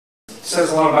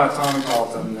says a lot about Tommy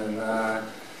Carlton.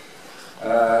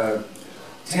 And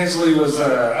Tinsley was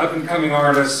an up-and-coming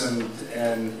artist,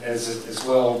 and as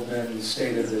well been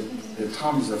stated that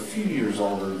Tommy's a few years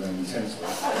older than Tinsley.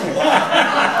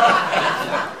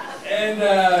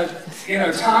 And you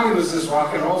know, Tommy was this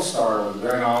rock and roll star with the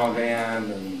Greg Allman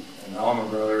Band and the Allman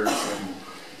Brothers, and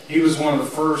he was one of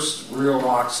the first real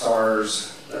rock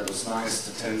stars that was nice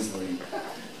to Tinsley,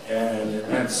 and it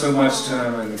meant so much to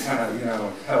him, and kind of, you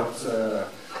know, helped the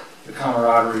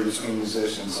camaraderie between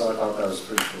musicians. So I thought that was a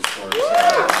pretty cool story. So,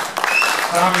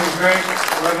 Tommy was great,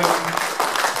 love him.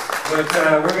 But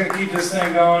we're going to keep this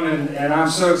thing going, and I'm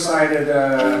so excited.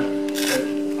 That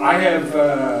I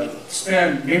have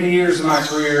spent many years of my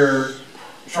career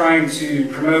trying to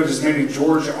promote as many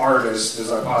Georgia artists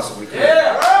as I possibly could. 8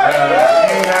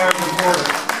 hours in Florida.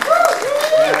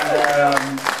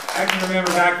 And I can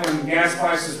remember back when gas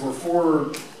prices were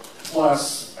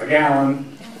 $4+ a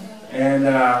gallon, and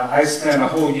I spent a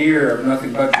whole year of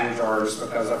nothing but Georgia artists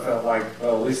because I felt like,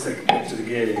 well, at least they could get to the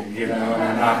gig, you know,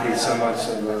 and not be so much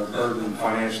of a burden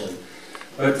financially.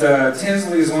 But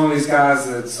Tinsley is one of these guys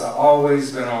that's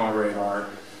always been on our radar.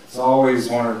 He's always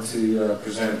wanted to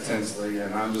present Tinsley,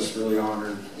 and I'm just really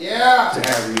honored to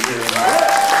have you here.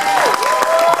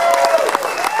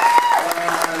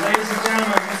 Ladies and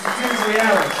gentlemen, Mr. Tinsley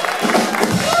Ellis.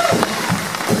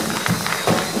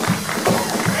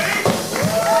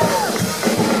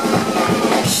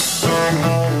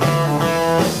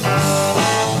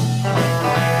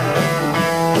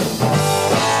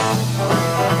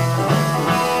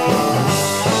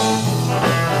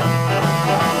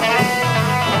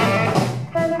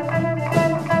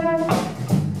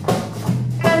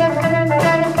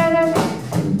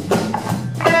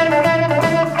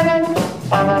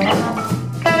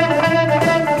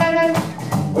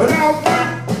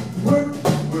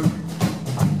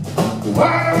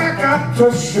 To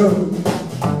show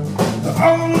the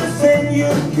only thing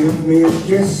you give me is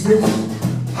just this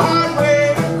hard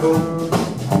way to go.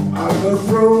 I go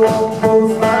through all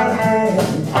both my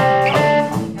hands.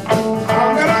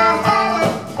 I'm gonna holler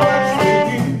what's the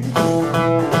use.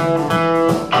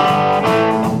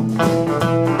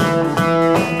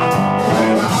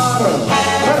 And I holler,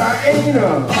 but I ain't oh,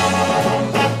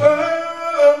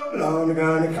 Lord, I'm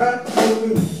gonna cut you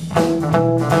loose.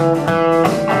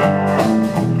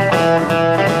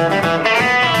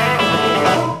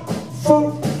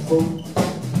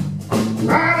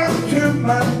 Right up to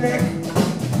my neck,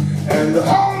 and the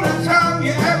only time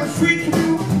you ever sweet to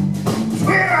do is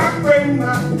when I bring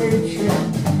my paycheck.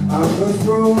 I'm gonna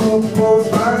throw up both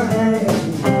my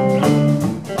hands.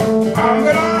 I'm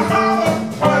gonna holler,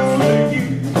 what's the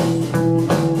use?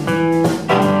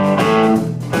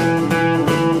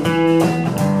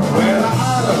 Well, I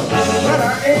holler, but I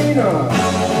ain't oh,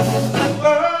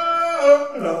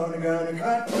 Lord, I'm gonna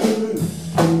cut you loose.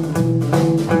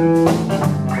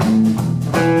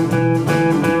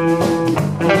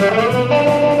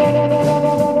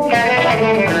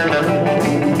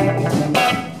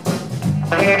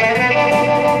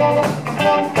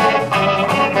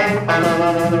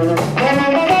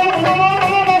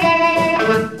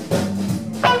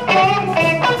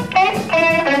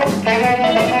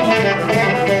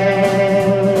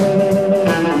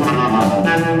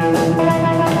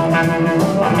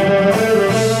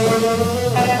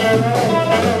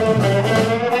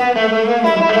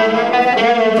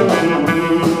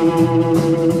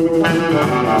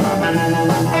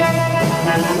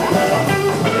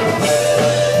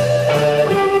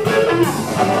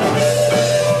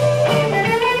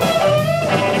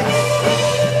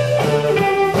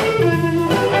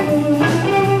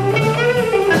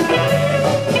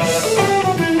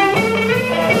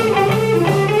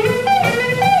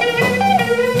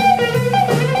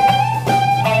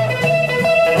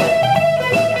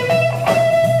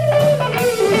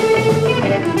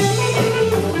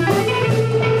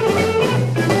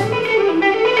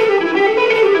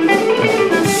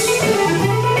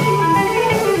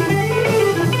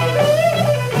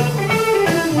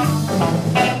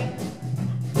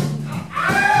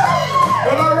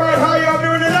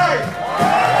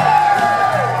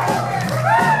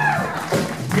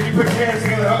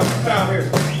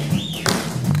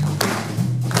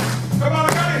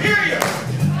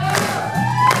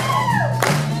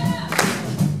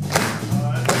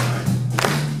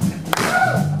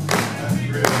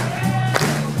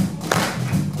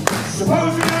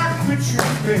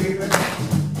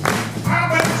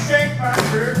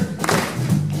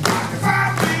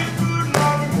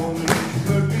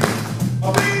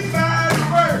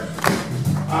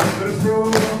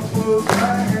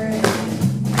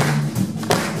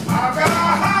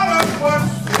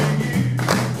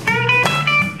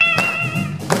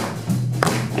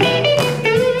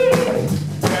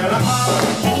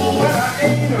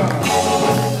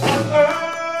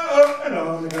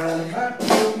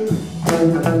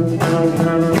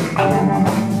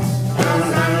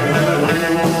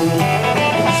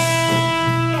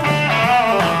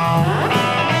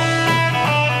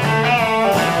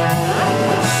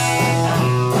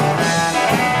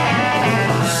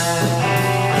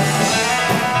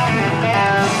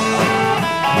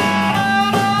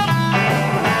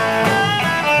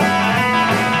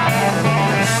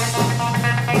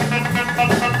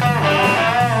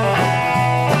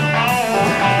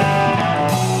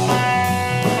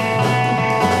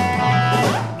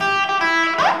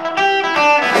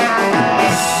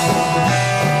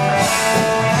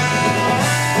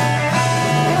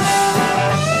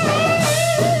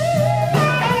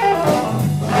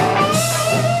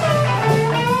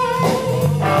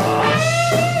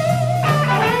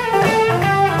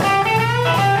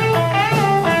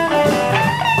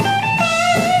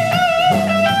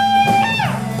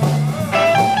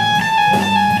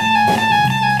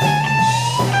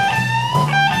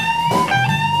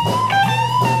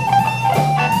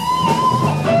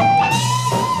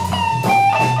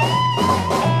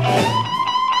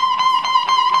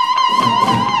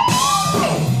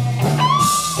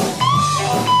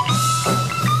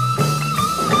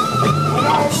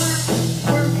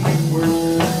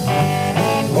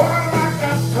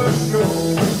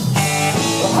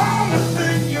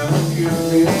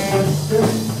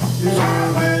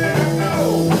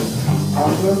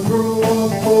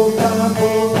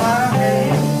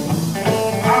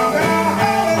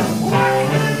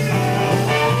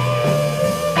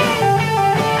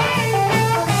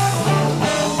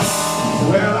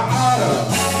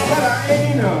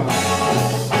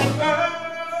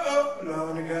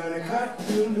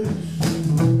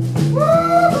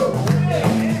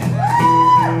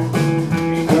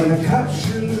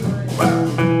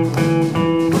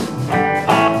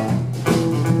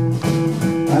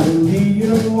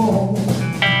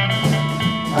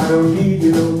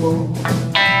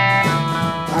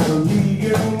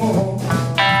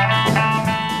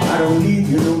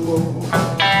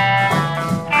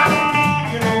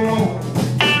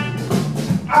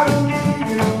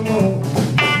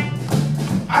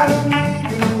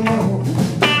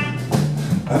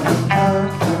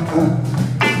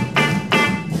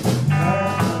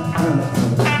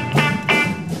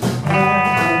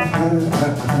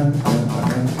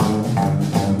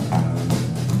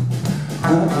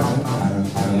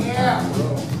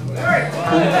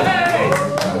 Hey!